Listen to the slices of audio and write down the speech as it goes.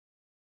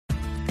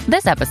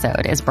This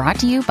episode is brought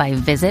to you by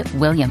Visit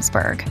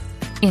Williamsburg.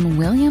 In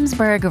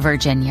Williamsburg,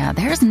 Virginia,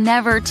 there's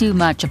never too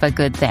much of a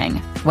good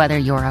thing. Whether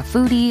you're a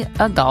foodie,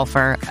 a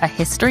golfer, a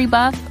history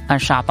buff, a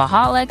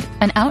shopaholic,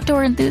 an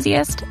outdoor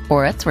enthusiast,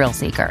 or a thrill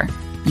seeker,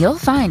 you'll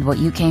find what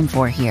you came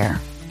for here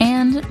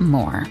and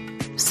more.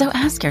 So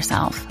ask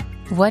yourself,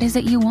 what is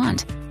it you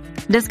want?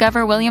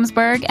 Discover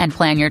Williamsburg and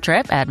plan your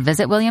trip at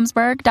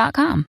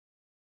visitwilliamsburg.com.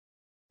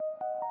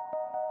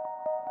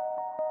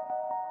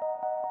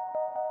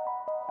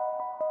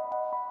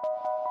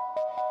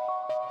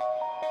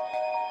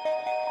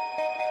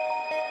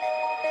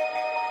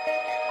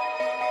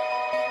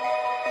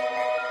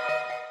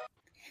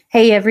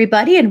 Hey,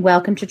 everybody, and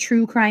welcome to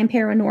True Crime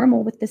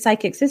Paranormal with the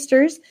Psychic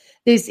Sisters.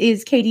 This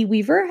is Katie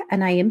Weaver,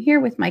 and I am here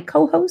with my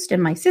co-host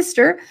and my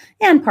sister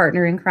and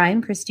partner in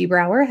crime, Kristi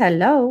Brower.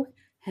 Hello.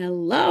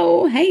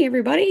 Hello. Hey,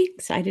 everybody.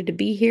 Excited to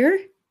be here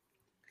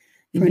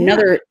for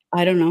another,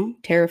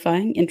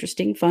 terrifying,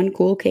 interesting, fun,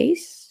 cool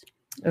case.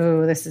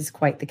 Oh, this is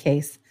quite the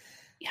case.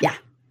 Yeah,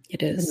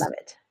 it is. I love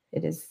it.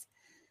 It is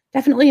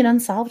definitely an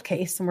unsolved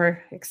case, and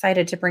we're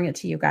excited to bring it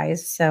to you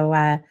guys.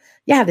 So,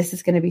 this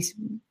is going to be...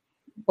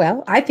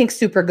 well, I think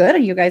super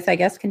good. You guys, I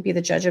guess, can be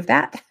the judge of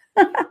that.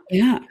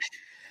 Yeah.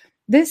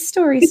 This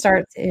story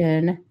starts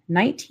in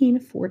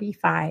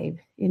 1945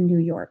 in New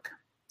York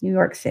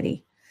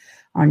City,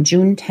 on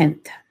June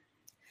 10th.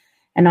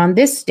 And on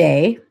this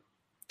day,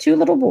 two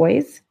little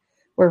boys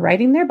were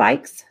riding their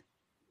bikes,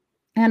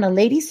 and a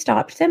lady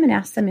stopped them and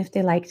asked them if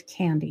they liked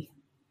candy.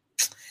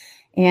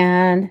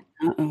 And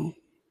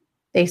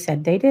they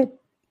said they did,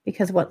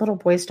 because what little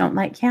boys don't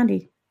like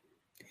candy?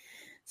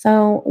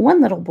 So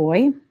one little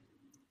boy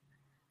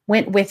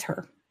went with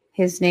her.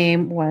 His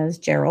name was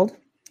Gerald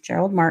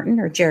Martin,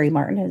 or Jerry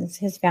Martin, as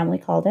his family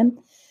called him.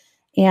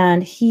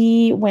 And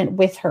he went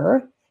with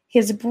her.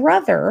 His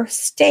brother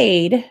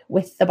stayed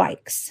with the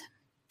bikes.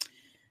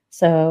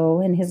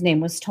 So, and his name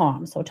was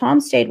Tom. So Tom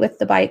stayed with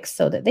the bikes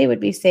so that they would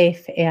be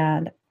safe.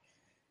 And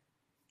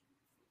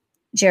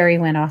Jerry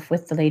went off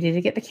with the lady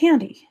to get the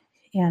candy.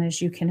 And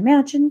as you can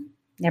imagine,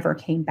 never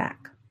came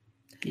back.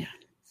 Yeah.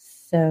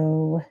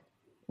 So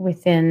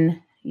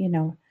within,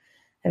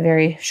 a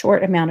very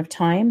short amount of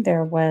time,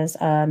 there was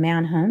a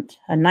manhunt,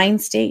 a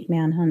 9-state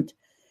manhunt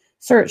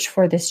search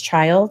for this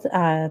child.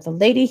 The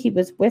lady he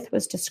was with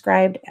was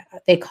described,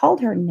 they called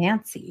her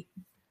Nancy.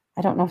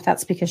 I don't know if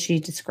that's because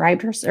she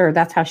described her, or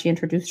that's how she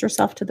introduced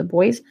herself to the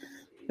boys,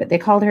 but they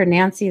called her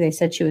Nancy. They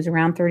said she was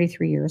around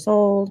 33 years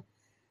old,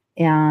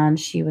 and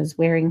she was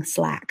wearing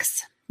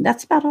slacks.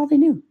 That's about all they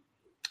knew.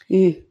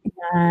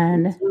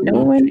 And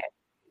no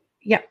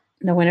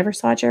one ever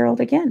saw Gerald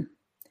again.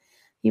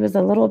 He was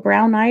a little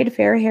brown-eyed,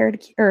 fair-haired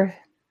kid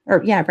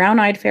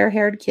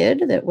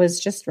that was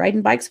just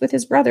riding bikes with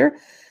his brother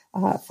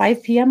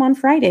 5 p.m. on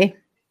Friday.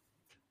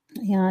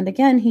 And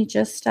again, he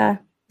just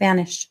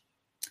vanished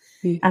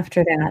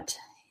after that.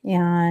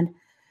 And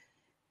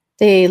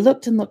they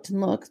looked and looked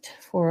and looked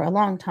for a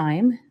long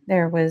time.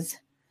 There was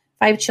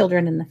 5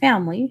 children in the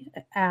family.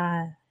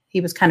 He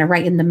was kind of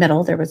right in the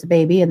middle. There was a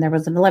baby, and there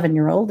was an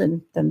 11-year-old,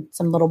 and then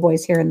some little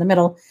boys here in the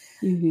middle.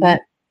 Mm-hmm. But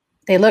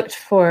they looked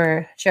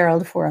for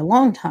Gerald for a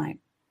long time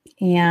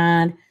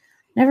and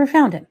never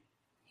found him.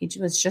 He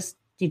just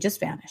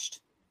vanished.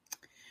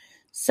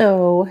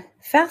 So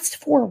fast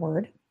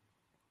forward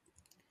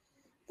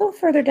a little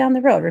further down the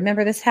road.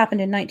 Remember, this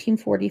happened in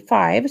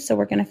 1945. So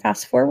we're going to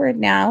fast forward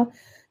now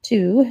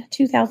to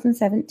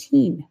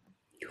 2017.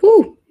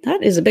 Whew,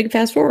 that is a big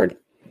fast forward.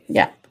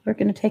 Yeah, we're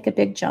going to take a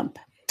big jump.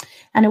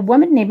 And a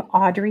woman named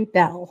Audrey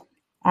Bell.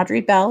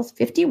 Audrey Bell's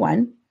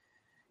 51.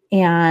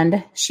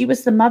 And she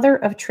was the mother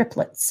of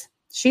triplets.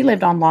 She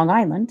lived on Long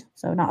Island,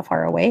 so not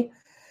far away.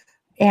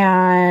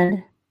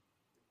 And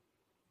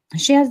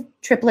she had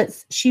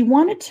triplets. She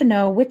wanted to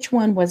know which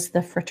one was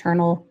the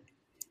fraternal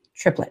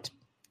triplet.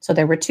 So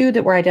there were 2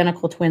 that were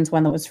identical twins,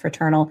 one that was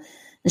fraternal.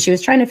 And she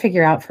was trying to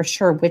figure out for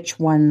sure which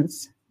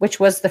was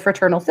the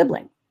fraternal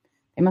sibling.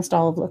 They must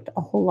all have looked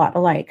a whole lot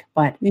alike.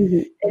 But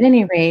at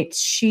any rate,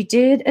 she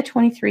did a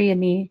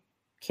 23andMe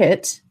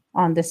kit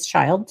on this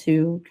child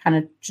to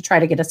try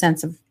to get a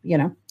sense of,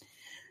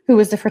 who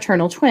was the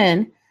fraternal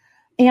twin.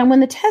 And when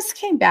the test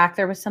came back,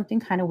 there was something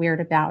kind of weird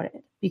about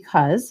it,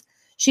 because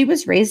she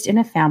was raised in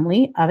a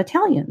family of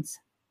Italians,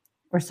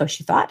 or so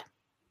she thought.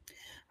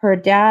 Her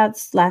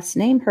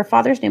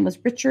father's name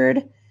was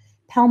Richard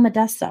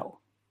Palmadesso,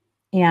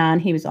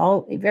 and he was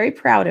very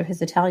proud of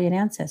his Italian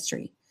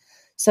ancestry.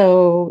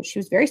 So she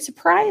was very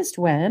surprised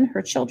when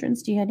her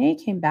children's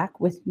DNA came back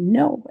with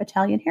no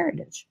Italian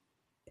heritage.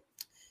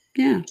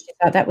 Yeah. She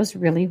thought that was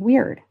really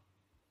weird.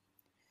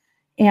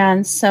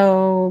 And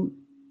so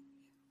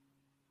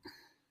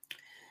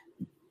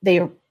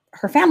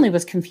her family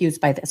was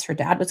confused by this. Her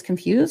dad was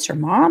confused. Her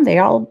mom, they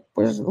all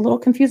were a little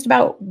confused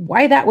about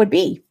why that would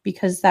be,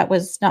 because that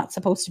was not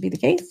supposed to be the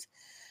case.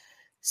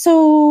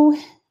 So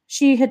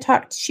she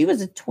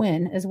was a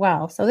twin as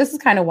well. So this is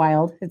kind of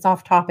wild. It's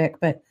off topic,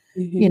 but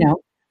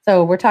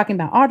so we're talking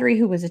about Audrey,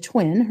 who was a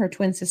twin. Her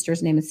twin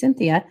sister's name is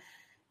Cynthia.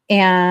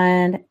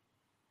 And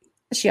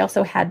she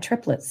also had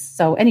triplets.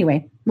 So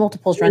anyway,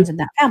 multiples runs in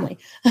that family.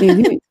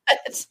 Mhm.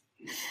 But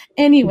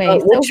anyway,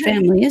 But which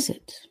family is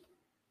it?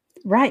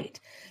 Right.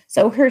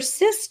 So her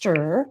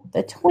sister,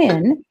 the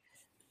twin,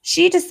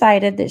 she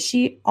decided that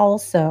she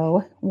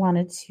also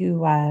wanted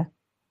to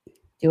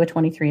do a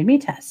 23andMe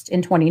test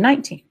in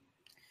 2019.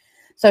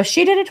 So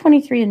she did a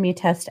 23andMe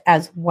test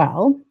as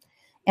well.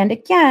 And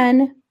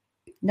again,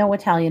 no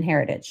Italian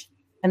heritage.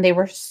 And they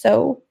were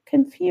so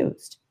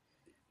confused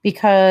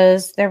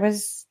because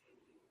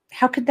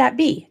how could that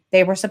be?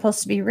 They were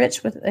supposed to be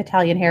rich with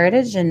Italian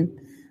heritage. And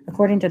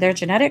according to their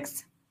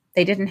genetics,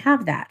 they didn't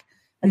have that.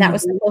 And that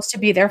was supposed to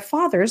be their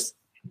father's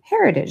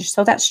heritage.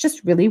 So that's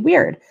just really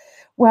weird.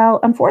 Well,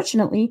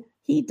 unfortunately,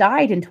 he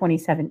died in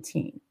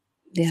 2017.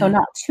 Yeah. So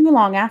not too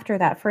long after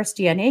that first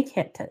DNA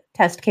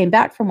test came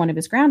back from one of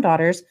his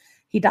granddaughters,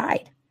 he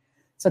died.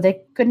 So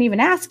they couldn't even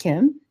ask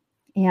him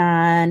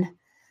and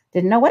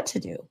didn't know what to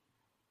do.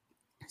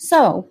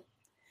 So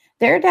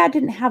their dad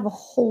didn't have a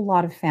whole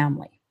lot of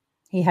family.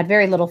 He had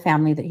very little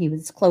family that he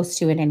was close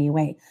to in any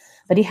way,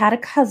 but he had a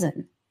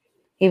cousin.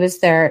 He was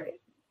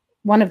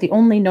one of the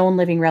only known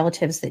living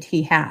relatives that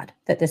he had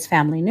that this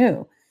family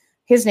knew.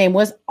 His name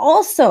was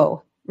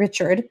also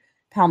Richard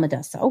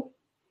Palmadesso.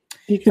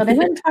 So they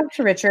went and talked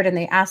to Richard and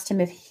they asked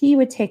him if he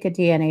would take a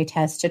DNA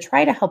test to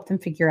try to help them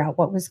figure out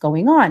what was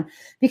going on.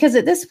 Because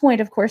at this point,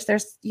 of course,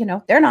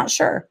 they're not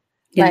sure.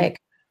 Yeah.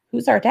 Like,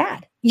 who's our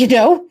dad?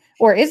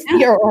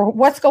 Or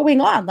what's going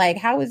on? Like,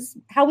 how is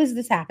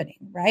this happening?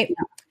 Right.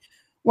 Yeah.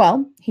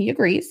 Well, he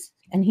agrees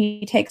and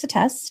he takes a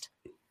test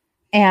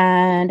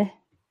and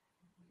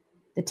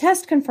the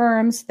test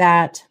confirms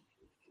that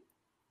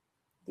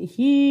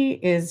he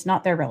is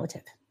not their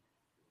relative.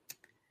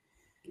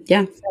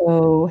 Yeah.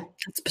 So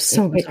that's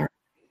so bizarre.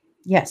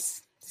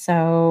 Yes.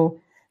 So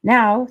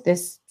now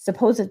this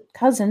supposed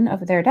cousin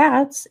of their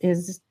dad's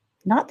is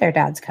not their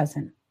dad's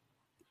cousin.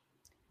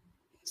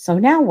 So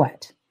now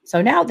what?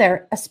 So now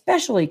they're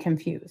especially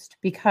confused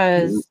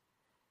because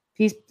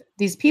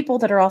these people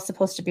that are all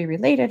supposed to be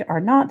related are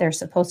not. They're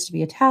supposed to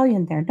be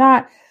Italian. They're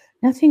not.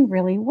 Nothing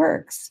really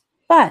works.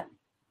 But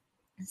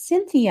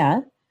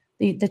Cynthia,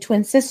 the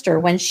twin sister,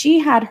 when she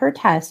had her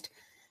test,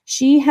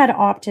 she had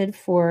opted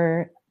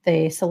for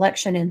the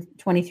selection in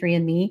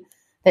 23andMe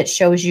that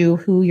shows you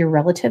who your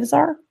relatives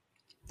are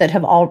that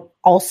have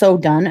also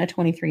done a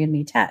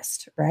 23andMe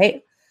test,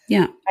 right?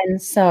 Yeah.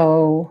 And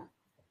so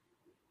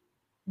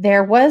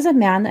there was a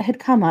man that had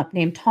come up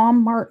named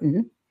Tom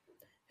Martin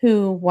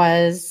who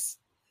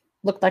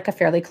looked like a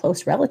fairly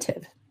close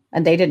relative.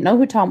 And they didn't know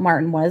who Tom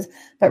Martin was.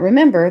 But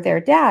remember, their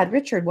dad,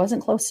 Richard,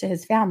 wasn't close to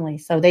his family.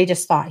 So they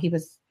just thought he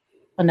was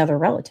another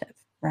relative,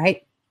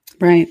 right?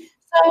 Right.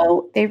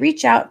 So they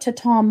reach out to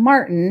Tom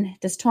Martin.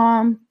 Does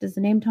the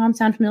name Tom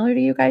sound familiar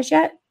to you guys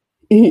yet?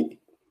 Mm-hmm.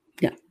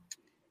 Yeah.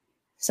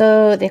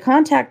 So they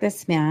contact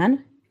this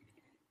man.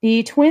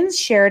 The twin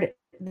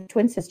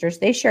sisters,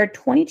 they shared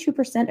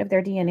 22% of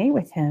their DNA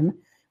with him,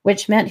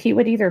 which meant he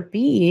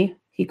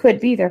could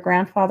be their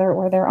grandfather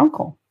or their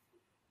uncle.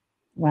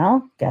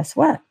 Well, guess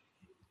what?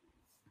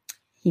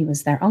 He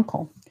was their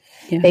uncle.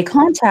 Yeah. They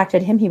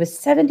contacted him. He was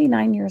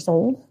 79 years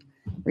old,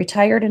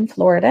 retired in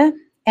Florida,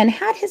 and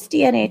had his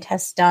DNA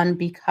test done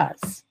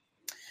because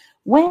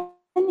when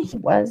he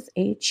was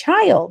a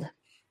child,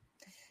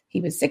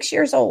 he was 6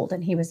 years old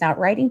and he was out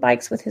riding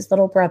bikes with his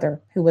little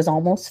brother who was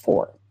almost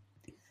 4.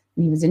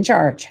 And he was in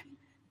charge.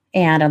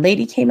 And a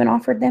lady came and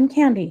offered them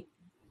candy.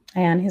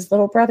 And his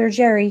little brother,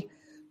 Jerry,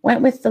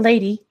 went with the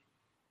lady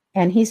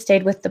and he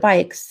stayed with the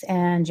bikes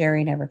and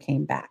Jerry never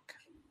came back.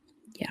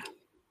 Yeah.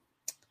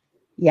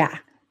 Yeah.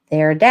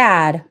 Their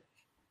dad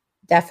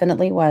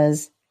definitely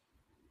was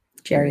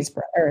Jerry's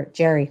brother,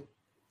 Jerry.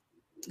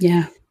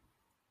 Yeah.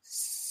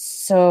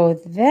 So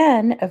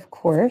then, of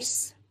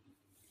course,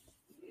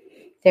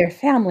 their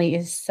family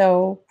is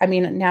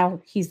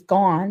now he's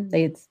gone.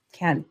 They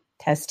can't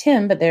test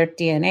him, but their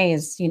DNA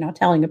is,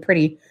 telling a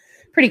pretty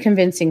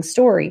convincing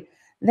story.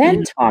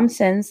 Then Tom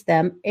sends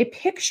them a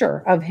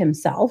picture of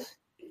himself,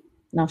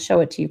 and I'll show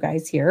it to you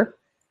guys here.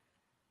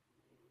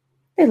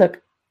 They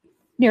look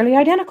nearly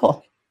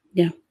identical.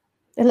 Yeah.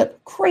 They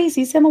look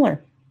crazy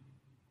similar.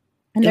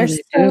 And they're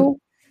so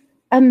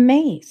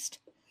amazed.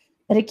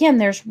 But again,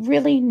 there's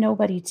really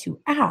nobody to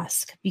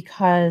ask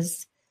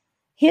because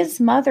his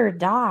mother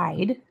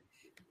died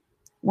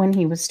when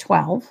he was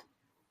 12.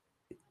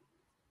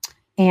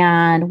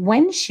 And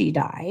when she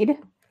died,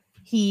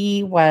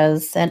 he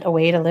was sent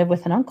away to live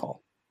with an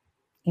uncle.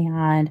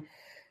 And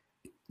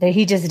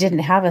he just didn't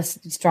have a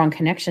strong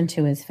connection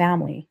to his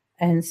family.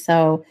 And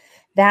so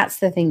that's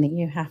the thing that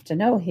you have to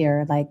know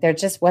here. Like, there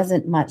just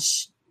wasn't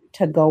much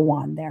to go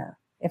on there,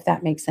 if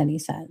that makes any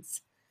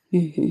sense.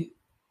 Mm-hmm.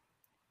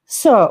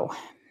 So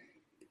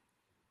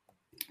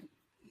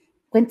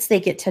once they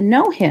get to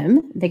know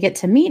him, they get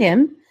to meet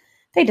him,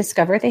 they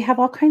discover they have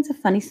all kinds of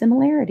funny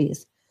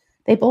similarities.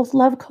 They both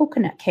love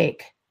coconut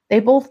cake. They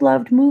both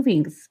loved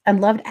movies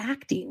and loved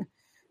acting.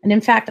 And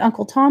in fact,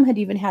 Uncle Tom had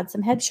even had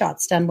some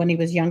headshots done when he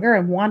was younger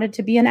and wanted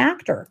to be an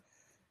actor.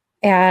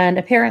 And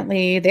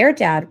apparently their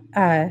dad,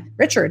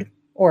 Richard,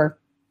 or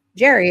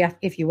Jerry,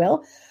 if you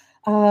will,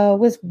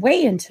 was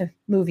way into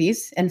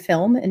movies and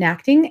film and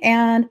acting,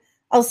 and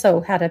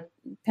also had a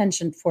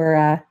penchant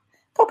for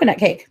coconut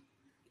cake.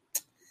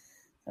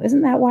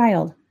 Isn't that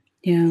wild?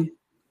 Yeah.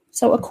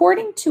 So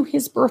according to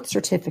his birth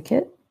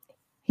certificate,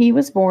 he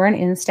was born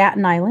in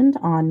Staten Island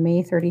on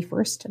May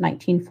 31st,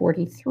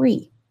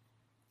 1943.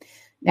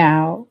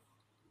 Now,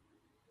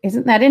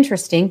 isn't that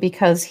interesting?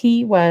 Because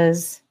he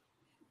was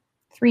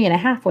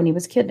 3.5 when he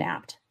was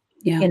kidnapped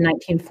in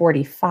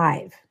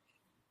 1945.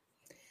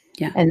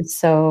 Yeah. And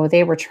so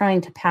they were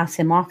trying to pass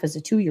him off as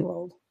a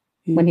 2-year-old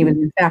when he was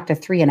in fact a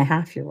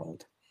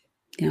 3.5-year-old.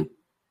 Yeah.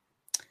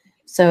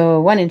 So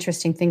one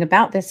interesting thing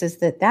about this is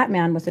that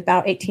man was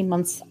about 18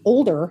 months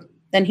older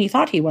than he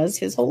thought he was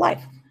his whole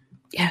life.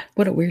 Yeah.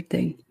 What a weird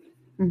thing.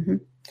 Mm-hmm.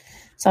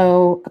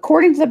 So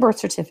according to the birth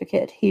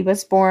certificate, he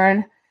was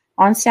born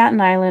on Staten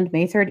Island,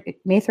 May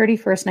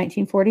 31st,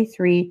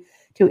 1943,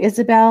 to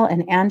Isabel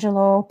and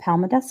Angelo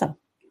Palmadesso.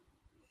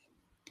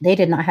 They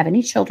did not have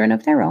any children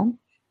of their own.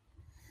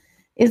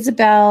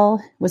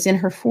 Isabel was in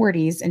her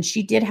 40s, and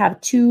she did have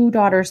 2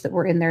 daughters that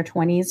were in their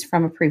 20s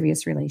from a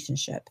previous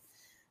relationship.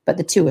 But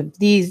the two of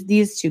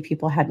these 2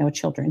 people had no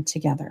children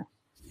together.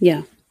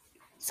 Yeah.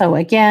 So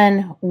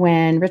again,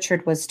 when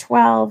Richard was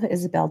 12,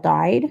 Isabel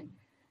died,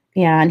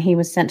 and he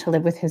was sent to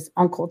live with his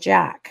uncle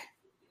Jack.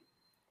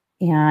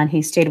 And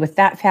he stayed with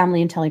that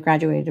family until he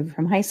graduated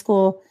from high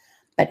school.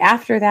 But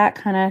after that,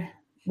 kind of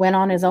went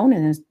on his own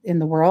in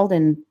the world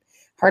and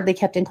hardly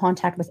kept in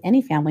contact with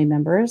any family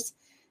members.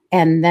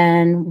 And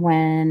then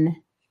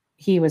when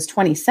he was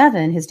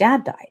 27, his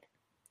dad died.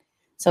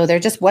 So there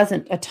just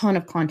wasn't a ton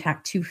of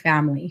contact to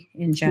family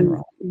in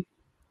general. Mm-hmm.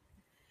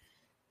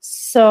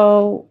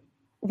 So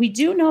we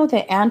do know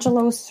that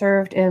Angelo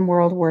served in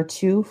World War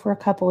II for a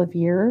couple of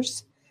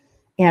years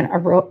and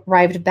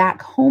arrived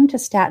back home to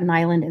Staten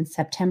Island in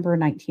September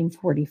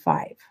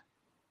 1945.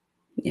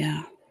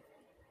 Yeah.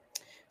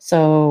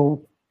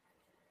 So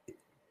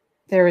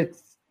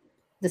there's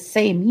the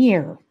same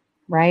year,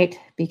 right?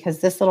 Because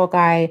this little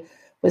guy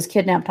was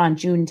kidnapped on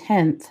June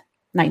 10th,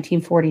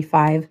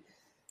 1945.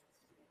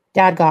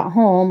 Dad got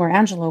home, or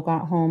Angelo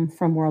got home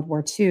from World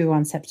War II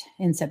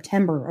in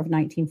September of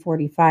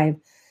 1945.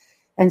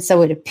 And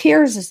so it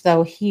appears as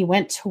though he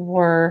went to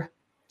war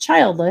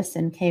childless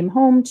and came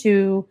home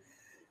to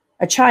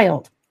a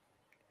child.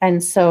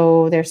 And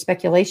so there's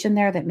speculation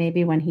there that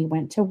maybe when he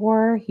went to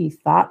war, he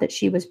thought that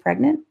she was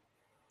pregnant,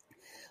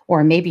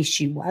 or maybe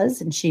she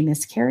was and she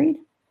miscarried.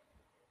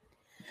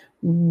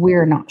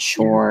 We're not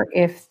sure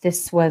if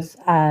this was,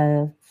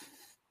 they're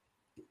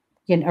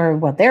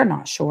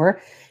not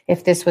sure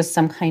if this was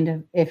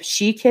if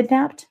she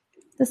kidnapped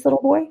this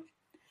little boy,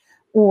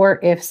 or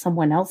if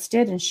someone else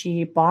did and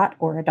she bought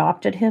or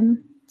adopted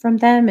him from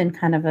them in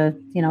kind of a,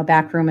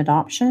 backroom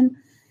adoption.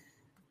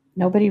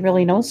 Nobody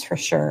really knows for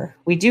sure.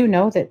 We do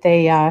know that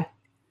they,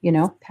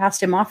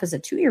 passed him off as a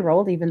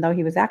 2-year-old, even though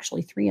he was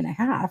actually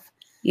 3.5.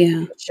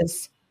 Yeah. Which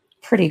is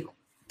pretty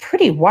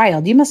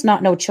wild. You must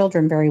not know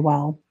children very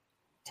well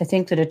to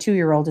think that a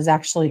 2-year-old is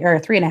actually, or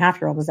a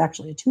 3.5-year-old is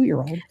actually a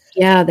 2-year-old.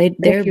 Yeah.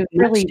 They're if you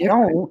really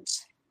different. don't.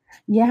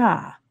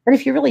 Yeah. But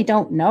if you really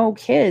don't know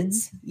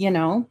kids,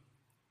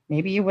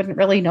 maybe you wouldn't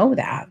really know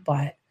that.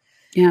 But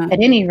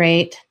at any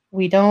rate,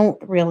 we don't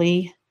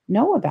really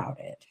know about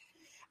it.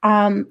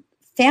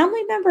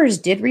 Family members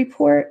did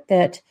report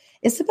that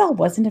Isabel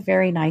wasn't a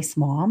very nice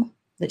mom,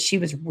 that she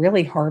was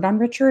really hard on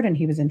Richard and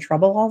he was in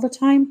trouble all the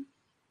time.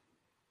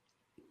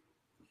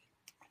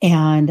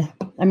 And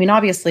I mean,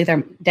 obviously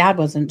their dad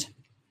wasn't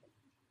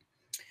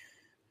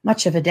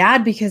much of a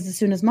dad, because as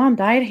soon as mom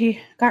died, he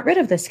got rid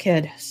of this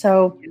kid.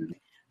 So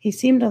he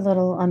seemed a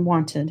little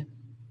unwanted,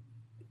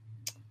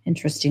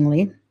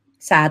 interestingly,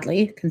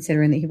 sadly,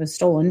 considering that he was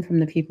stolen from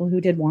the people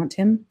who did want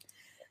him.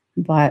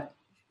 But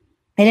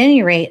at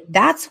any rate,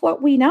 that's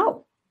what we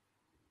know.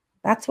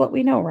 That's what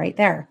we know right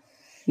there.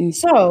 Mm-hmm.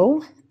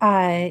 So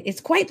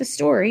it's quite the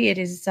story. It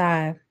is,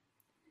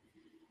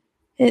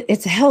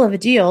 it's a hell of a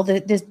deal.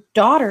 The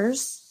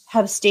daughters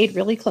have stayed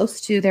really close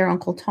to their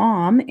Uncle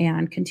Tom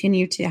and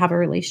continue to have a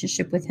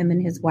relationship with him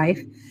and his wife.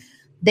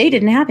 They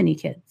didn't have any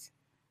kids.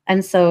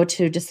 And so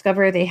to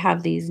discover they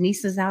have these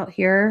nieces out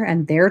here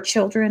and their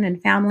children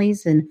and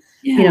families, and,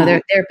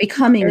 they're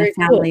becoming a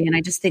family. Cool. And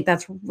I just think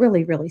that's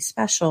really, really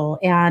special.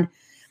 And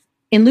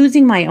in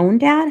losing my own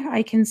dad,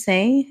 I can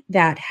say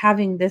that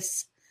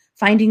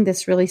finding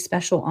this really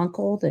special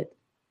uncle that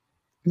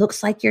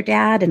looks like your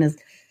dad and is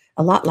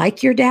a lot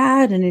like your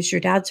dad and is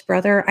your dad's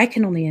brother, I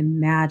can only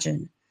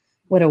imagine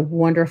what a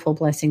wonderful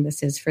blessing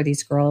this is for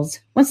these girls.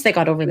 Once they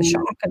got over the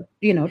shock of,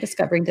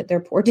 discovering that their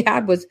poor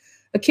dad was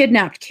a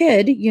kidnapped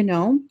kid,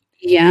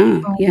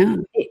 Yeah.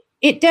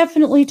 It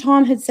definitely,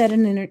 Tom had said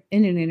in an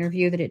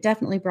interview that it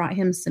definitely brought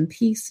him some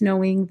peace,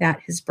 knowing that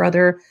his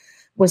brother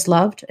was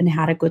loved and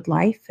had a good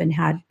life and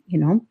had,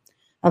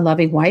 a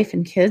loving wife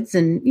and kids,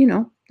 and,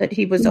 that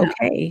he was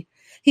okay.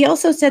 He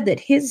also said that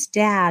his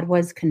dad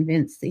was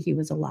convinced that he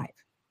was alive,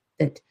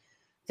 that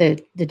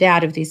the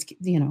dad of these,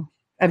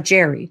 of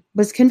Jerry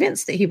was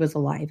convinced that he was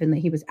alive and that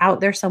he was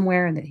out there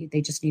somewhere and that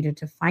they just needed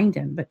to find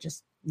him, but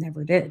just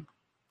never did.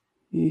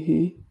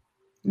 Mm-hmm.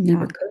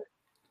 Never could.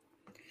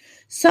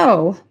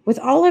 So with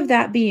all of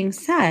that being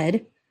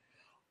said,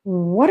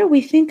 what do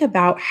we think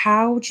about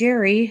how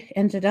Jerry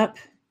ended up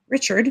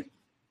Richard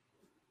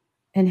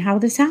and how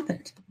this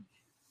happened?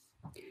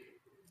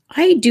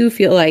 I do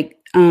feel like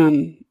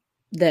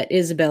that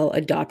Isabel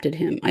adopted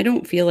him. I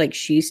don't feel like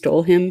she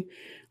stole him.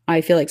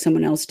 I feel like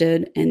someone else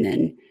did and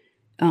then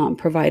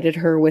provided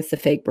her with the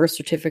fake birth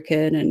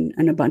certificate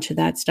and a bunch of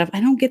that stuff. I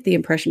don't get the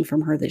impression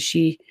from her that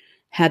she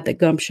had the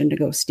gumption to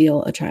go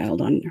steal a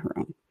child on her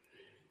own.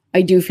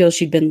 I do feel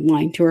she'd been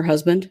lying to her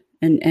husband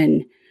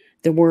and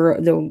the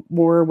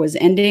war was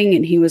ending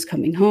and he was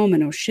coming home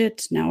and oh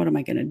shit, now what am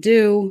I going to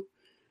do?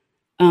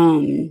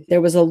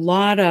 There was a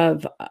lot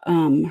of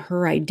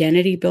her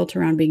identity built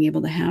around being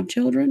able to have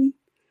children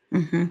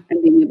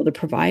and being able to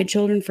provide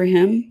children for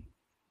him.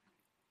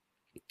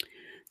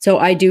 So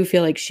I do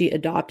feel like she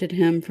adopted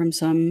him from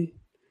some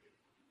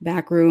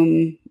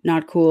backroom,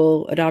 not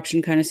cool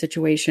adoption kind of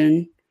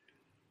situation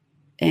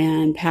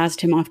and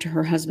passed him off to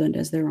her husband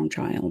as their own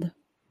child.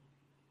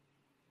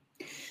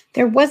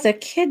 There was a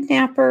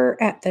kidnapper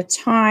at the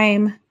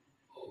time,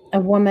 a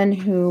woman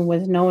who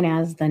was known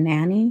as the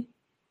nanny,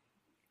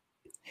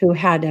 who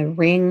had a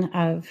ring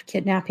of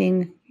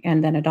kidnapping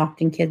and then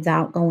adopting kids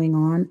out going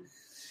on.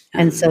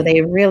 And so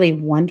they really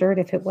wondered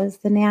if it was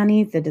the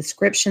nanny. The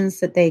descriptions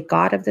that they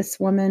got of this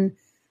woman,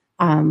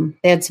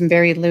 they had some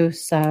very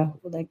loose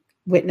like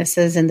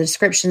witnesses, and the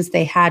descriptions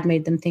they had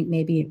made them think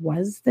maybe it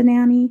was the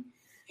nanny.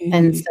 Mm-hmm.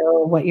 And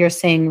so what you're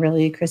saying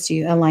really,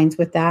 Kristi, aligns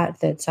with that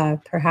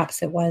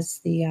perhaps it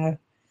was the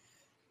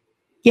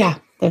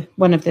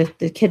one of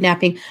the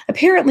kidnapping.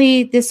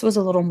 Apparently this was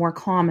a little more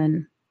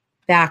common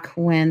back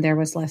when there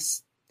was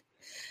less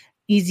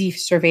easy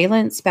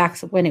surveillance, back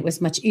when it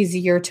was much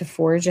easier to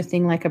forge a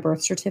thing like a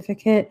birth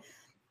certificate.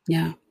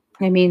 Yeah.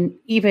 I mean,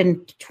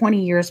 even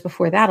 20 years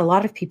before that, a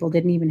lot of people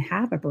didn't even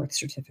have a birth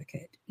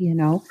certificate, you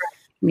know?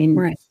 I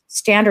mean,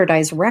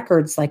 standardized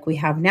records like we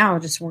have now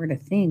just weren't a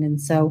thing. And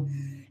so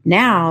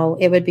now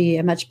it would be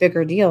a much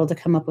bigger deal to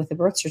come up with a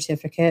birth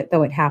certificate,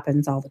 though it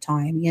happens all the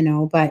time, you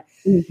know, but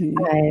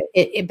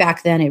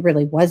back then it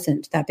really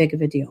wasn't that big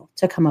of a deal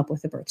to come up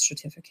with a birth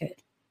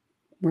certificate.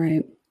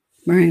 Right.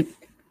 Right.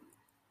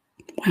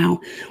 Wow.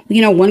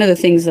 You know, one of the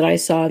things that I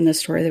saw in this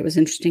story that was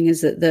interesting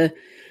is that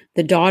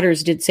the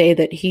daughters did say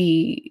that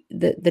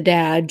the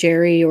dad,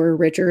 Jerry or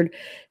Richard,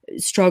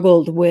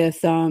 struggled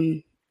with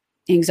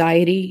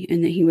anxiety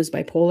and that he was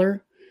bipolar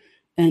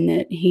and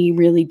that he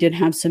really did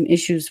have some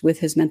issues with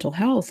his mental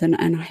health. And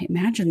I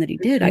imagine that he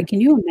did.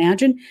 Can you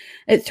imagine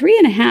at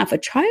 3.5, a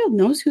child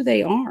knows who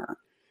they are.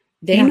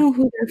 They know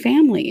who their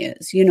family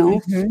is, you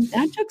know.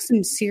 That took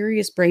some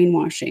serious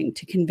brainwashing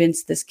to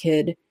convince this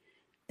kid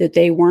that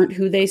they weren't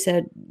who they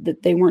said,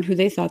 that they weren't who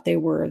they thought they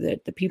were,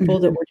 that the people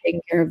that were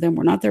taking care of them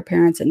were not their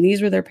parents and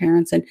these were their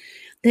parents. And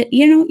that,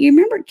 you know, you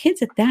remember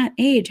kids at that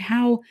age,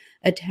 how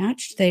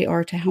attached they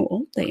are to how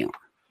old they are.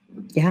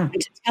 Yeah.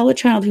 And to tell a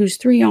child who's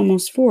 3,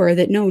 almost 4,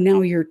 that no,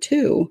 now you're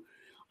 2.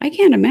 I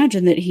can't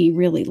imagine that he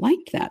really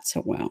liked that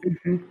so well.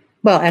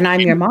 Well, and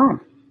I'm your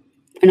mom.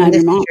 And I'm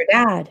your mom.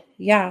 Your dad.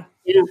 Yeah.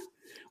 Yeah.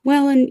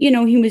 Well, and, you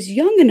know, he was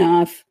young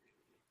enough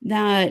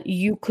that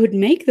you could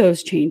make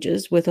those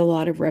changes with a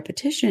lot of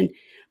repetition.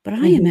 But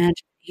I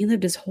imagine he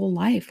lived his whole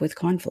life with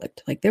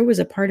conflict. Like there was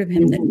a part of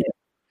him that knew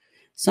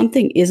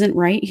something isn't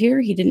right here.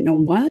 He didn't know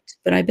what,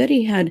 but I bet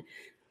he had,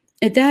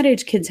 at that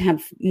age, kids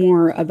have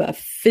more of a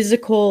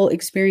physical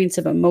experience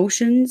of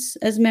emotions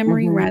as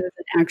memory rather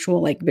than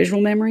actual like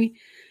visual memory.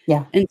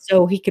 Yeah. And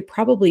so he could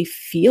probably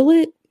feel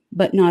it,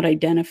 but not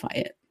identify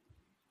it.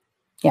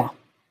 Yeah.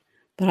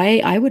 But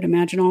I would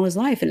imagine all his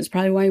life, and it's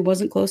probably why he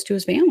wasn't close to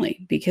his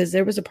family, because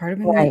there was a part of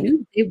him that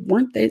knew they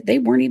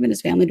weren't even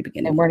his family to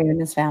begin with. They weren't even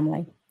his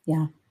family.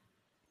 Yeah.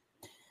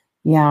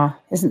 Yeah.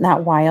 Isn't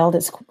that wild?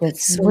 It's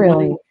so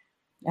really wild.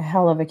 A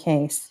hell of a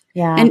case.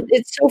 Yeah. And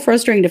it's so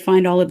frustrating to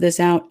find all of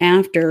this out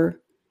after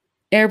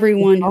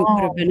everyone who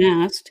could have been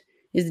asked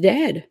is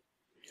dead.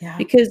 Yeah.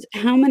 Because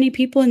how many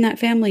people in that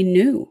family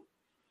knew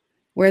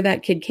where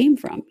that kid came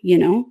from? You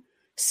know,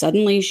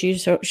 suddenly she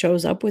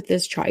shows up with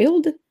this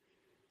child.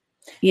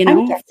 You know,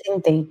 I'm guessing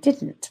they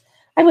didn't.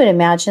 I would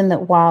imagine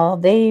that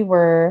while he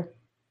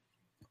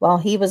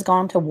was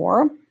gone to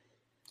war,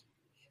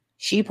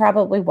 she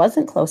probably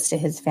wasn't close to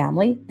his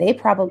family. They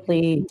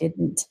probably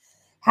didn't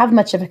have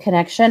much of a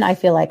connection. I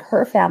feel like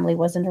her family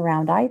wasn't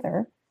around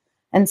either.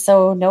 And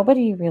so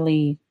nobody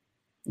really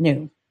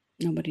knew.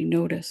 Nobody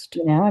noticed.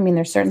 You know, I mean,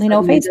 there's certainly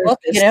no Facebook.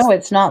 You know,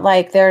 it's not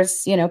like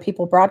there's, you know,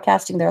 people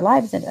broadcasting their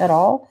lives at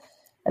all.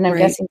 And I'm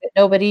guessing that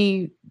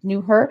nobody knew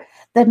her.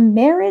 The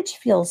marriage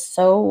feels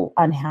so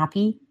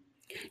unhappy.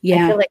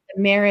 Yeah. I feel like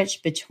the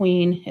marriage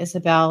between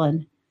Isabel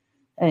and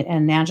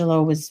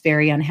Angelo was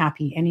very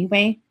unhappy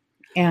anyway.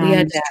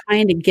 And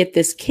trying to get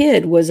this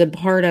kid was a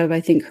part of,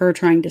 I think, her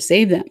trying to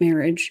save that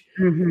marriage,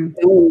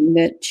 knowing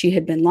that she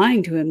had been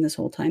lying to him this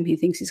whole time. He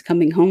thinks he's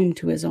coming home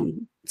to his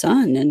own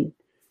son. And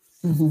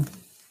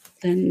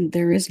then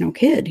there is no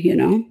kid,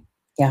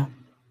 Yeah.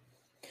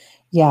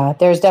 Yeah.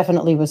 There's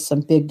definitely was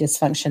some big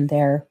dysfunction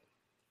there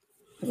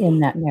in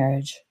that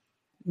marriage.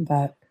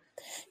 But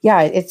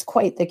yeah, it's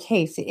quite the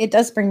case. It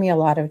does bring me a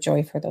lot of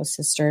joy for those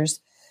sisters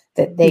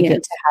that they Yes.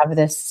 get to have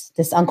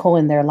this uncle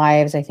in their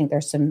lives. I think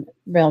there's some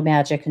real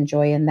magic and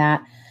joy in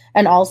that.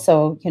 And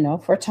also,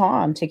 for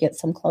Tom to get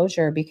some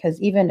closure, because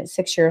even at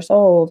 6 years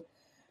old,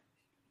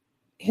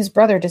 his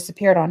brother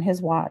disappeared on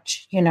his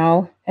watch, and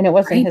it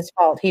wasn't Right. his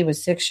fault. He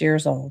was 6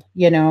 years old,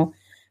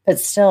 but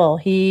still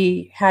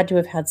he had to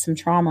have had some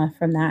trauma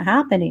from that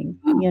happening,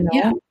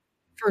 Yeah,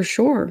 for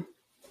sure.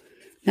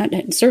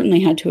 That certainly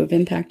had to have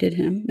impacted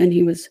him. And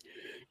he was,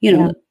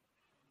 Yeah.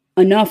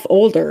 enough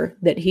older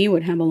that he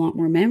would have a lot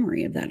more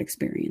memory of that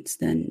experience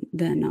than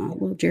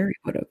little Jerry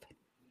would have.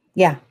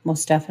 Yeah,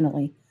 most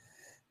definitely.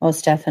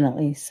 Most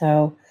definitely.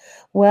 So,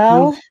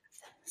 Wow. well,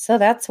 so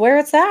that's where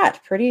it's at.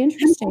 Pretty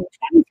interesting.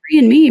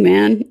 23andMe,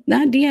 man.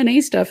 That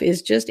DNA stuff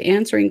is just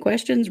answering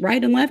questions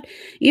right and left,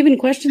 even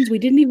questions we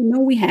didn't even know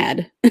we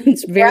had.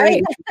 It's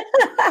very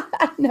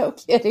Right? No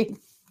kidding.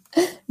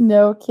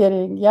 No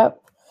kidding. Yep.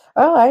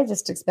 Oh, I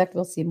just expect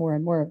we'll see more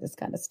and more of this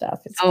kind of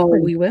stuff. It's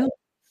pretty we will.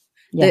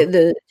 Yeah.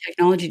 The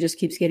technology just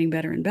keeps getting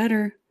better and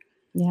better.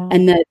 Yeah.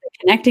 And that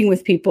connecting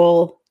with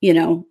people,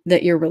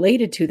 that you're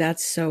related to,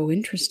 that's so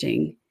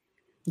interesting.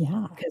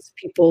 Yeah. Because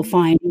people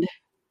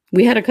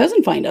we had a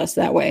cousin find us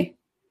that way.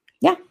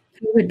 Yeah.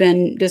 Who had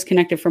been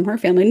disconnected from her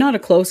family, not a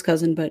close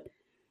cousin, but,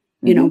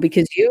 Mhm.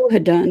 because you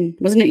had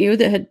wasn't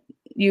it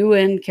you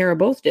and Kara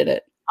both did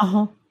it?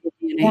 Uh-huh. with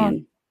DNA Yeah.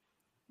 and-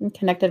 I'm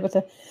connected with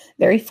a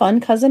very fun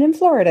cousin in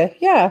Florida.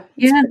 Yeah.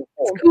 It's yeah, pretty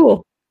it's cool.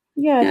 cool.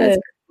 Yeah, it Yeah, is.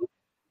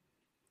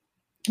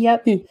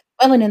 Yep. Hmm.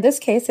 Well, and in this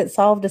case, it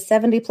solved a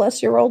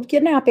 70-plus-year-old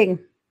kidnapping.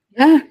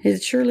 Yeah,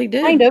 it surely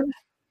did.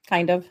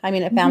 Kind of. I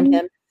mean, it found Mhm.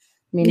 him.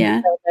 I mean,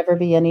 Yeah. there'll never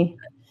be any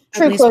At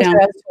true least closure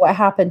found as to what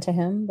happened to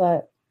him,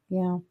 but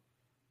yeah.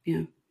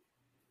 Yeah.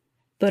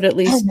 But at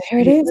least There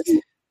it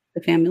is.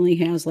 the family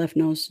has left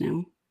knows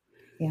now.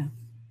 Yeah.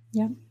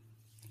 Yeah.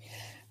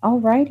 All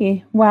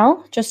righty.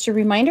 Well, just a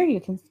reminder, you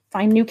can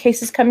find new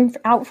cases coming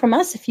out from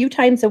us a few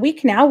times a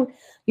week now.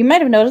 You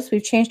might have noticed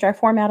we've changed our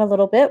format a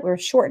little bit. We're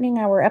shortening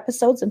our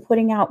episodes and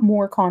putting out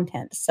more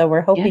content. So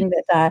we're hoping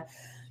that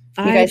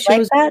you 5 guys like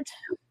shows. that.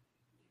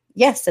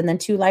 Yes, and then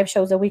 2 live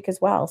shows a week as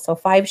well. So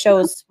 5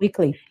 shows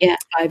weekly. Yeah,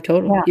 5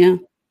 total. Yeah. Yeah.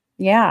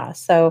 Yeah.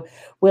 So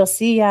we'll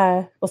see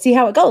how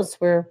it goes.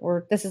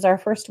 This is our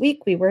first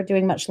week. We were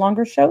doing much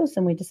longer shows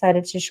and we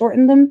decided to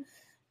shorten them,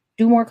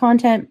 do more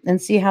content,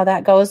 and see how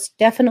that goes.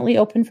 Definitely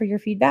open for your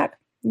feedback,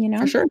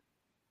 For sure.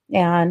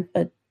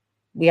 but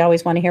we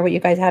always want to hear what you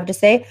guys have to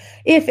say.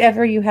 If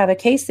ever you have a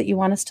case that you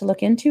want us to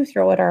look into,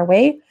 throw it our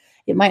way.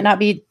 It might not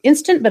be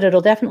instant, but it'll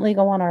definitely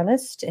go on our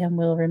list and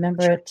we'll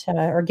remember it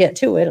or get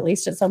to it at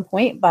least at some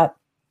point. But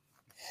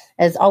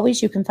as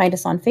always, you can find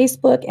us on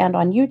Facebook and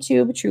on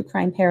YouTube, True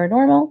Crime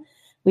Paranormal.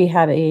 We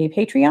have a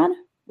Patreon,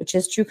 which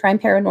is True Crime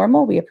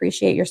Paranormal. We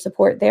appreciate your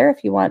support there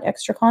if you want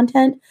extra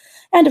content.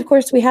 And of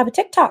course, we have a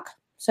TikTok.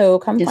 So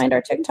come find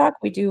our TikTok.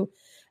 We do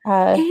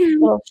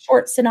little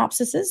short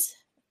synopsises.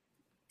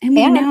 And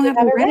we now have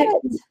a a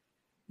Reddit.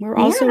 We're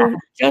also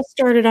just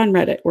started on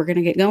Reddit. We're going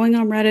to get going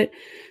on Reddit.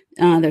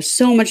 There's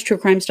so much true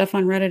crime stuff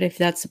on Reddit. If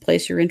that's the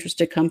place you're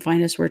interested, come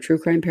find us. We're True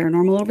Crime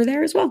Paranormal over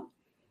there as well.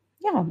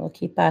 Yeah, we'll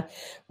keep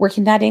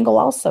working that angle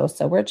also.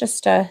 So we're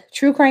just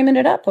true criming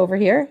it up over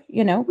here,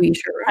 We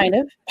sure kind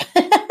of.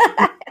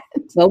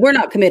 Well, we're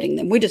not committing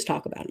them. We just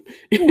talk about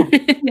them.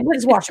 We're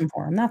just watching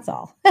for them. That's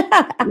all.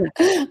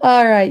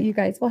 All right, you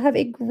guys. Well, have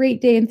a great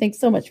day. And thanks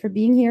so much for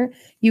being here.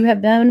 You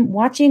have been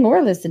watching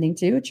or listening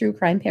to True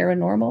Crime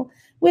Paranormal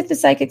with the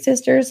Psychic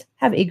Sisters.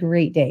 Have a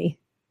great day.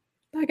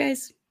 Bye,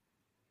 guys.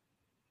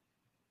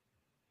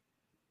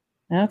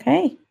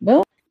 Okay.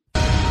 Boom.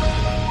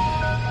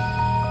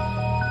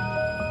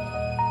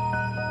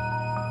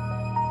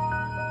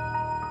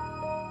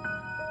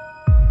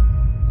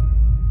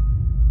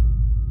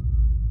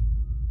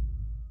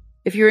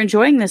 If you're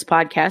enjoying this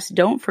podcast,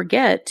 don't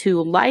forget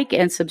to like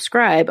and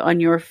subscribe on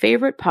your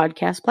favorite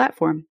podcast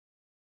platform.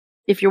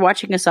 If you're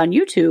watching us on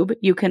YouTube,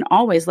 you can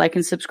always like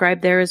and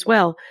subscribe there as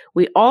well.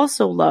 We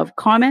also love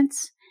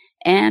comments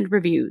and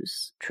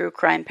reviews. True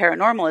Crime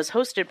Paranormal is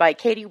hosted by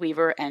Katie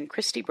Weaver and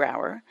Kristi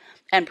Brower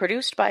and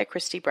produced by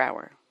Kristi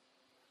Brower.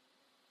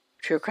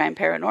 True Crime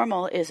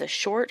Paranormal is a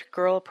Short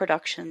Girl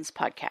Productions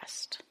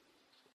podcast.